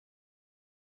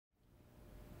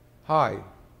Hi,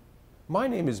 my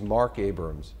name is Mark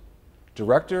Abrams,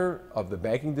 Director of the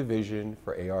Banking Division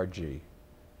for ARG.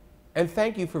 And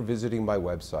thank you for visiting my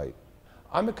website.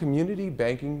 I'm a community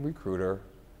banking recruiter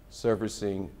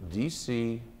servicing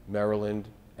DC, Maryland,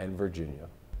 and Virginia.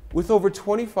 With over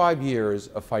 25 years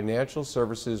of financial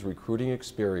services recruiting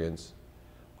experience,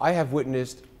 I have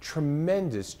witnessed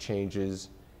tremendous changes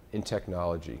in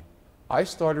technology. I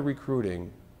started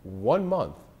recruiting 1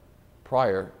 month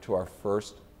prior to our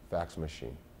first fax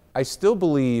machine. I still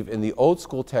believe in the old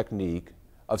school technique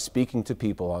of speaking to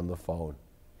people on the phone.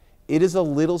 It is a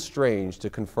little strange to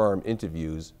confirm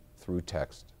interviews through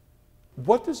text.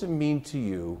 What does it mean to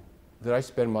you that I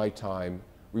spend my time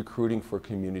recruiting for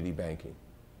community banking?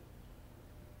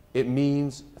 It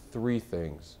means 3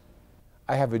 things.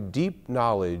 I have a deep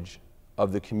knowledge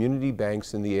of the community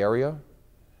banks in the area.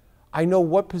 I know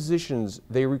what positions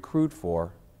they recruit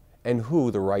for and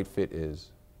who the right fit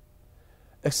is.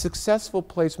 A successful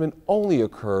placement only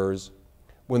occurs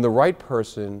when the right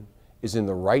person is in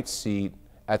the right seat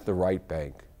at the right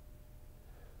bank.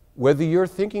 Whether you're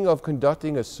thinking of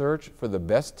conducting a search for the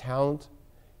best talent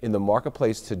in the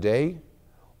marketplace today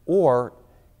or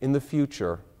in the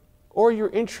future, or you're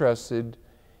interested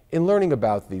in learning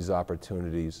about these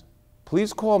opportunities,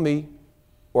 please call me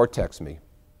or text me.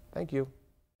 Thank you.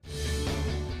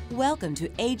 Welcome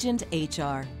to Agent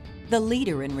HR, the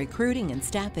leader in recruiting and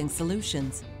staffing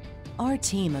solutions. Our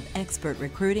team of expert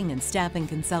recruiting and staffing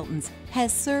consultants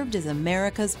has served as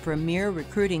America's premier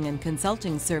recruiting and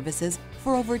consulting services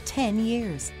for over 10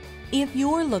 years. If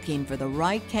you're looking for the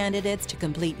right candidates to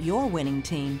complete your winning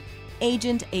team,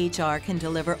 Agent HR can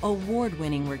deliver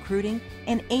award-winning recruiting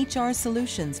and HR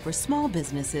solutions for small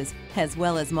businesses as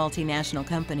well as multinational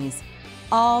companies,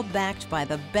 all backed by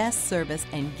the best service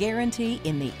and guarantee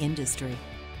in the industry.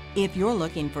 If you're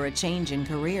looking for a change in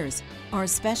careers, our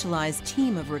specialized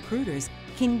team of recruiters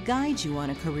can guide you on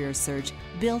a career search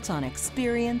built on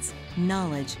experience,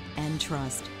 knowledge, and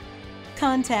trust.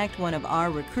 Contact one of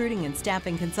our recruiting and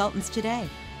staffing consultants today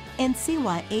and see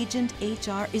why Agent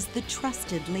HR is the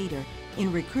trusted leader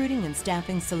in recruiting and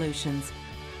staffing solutions.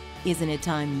 Isn't it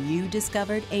time you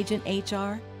discovered Agent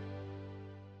HR?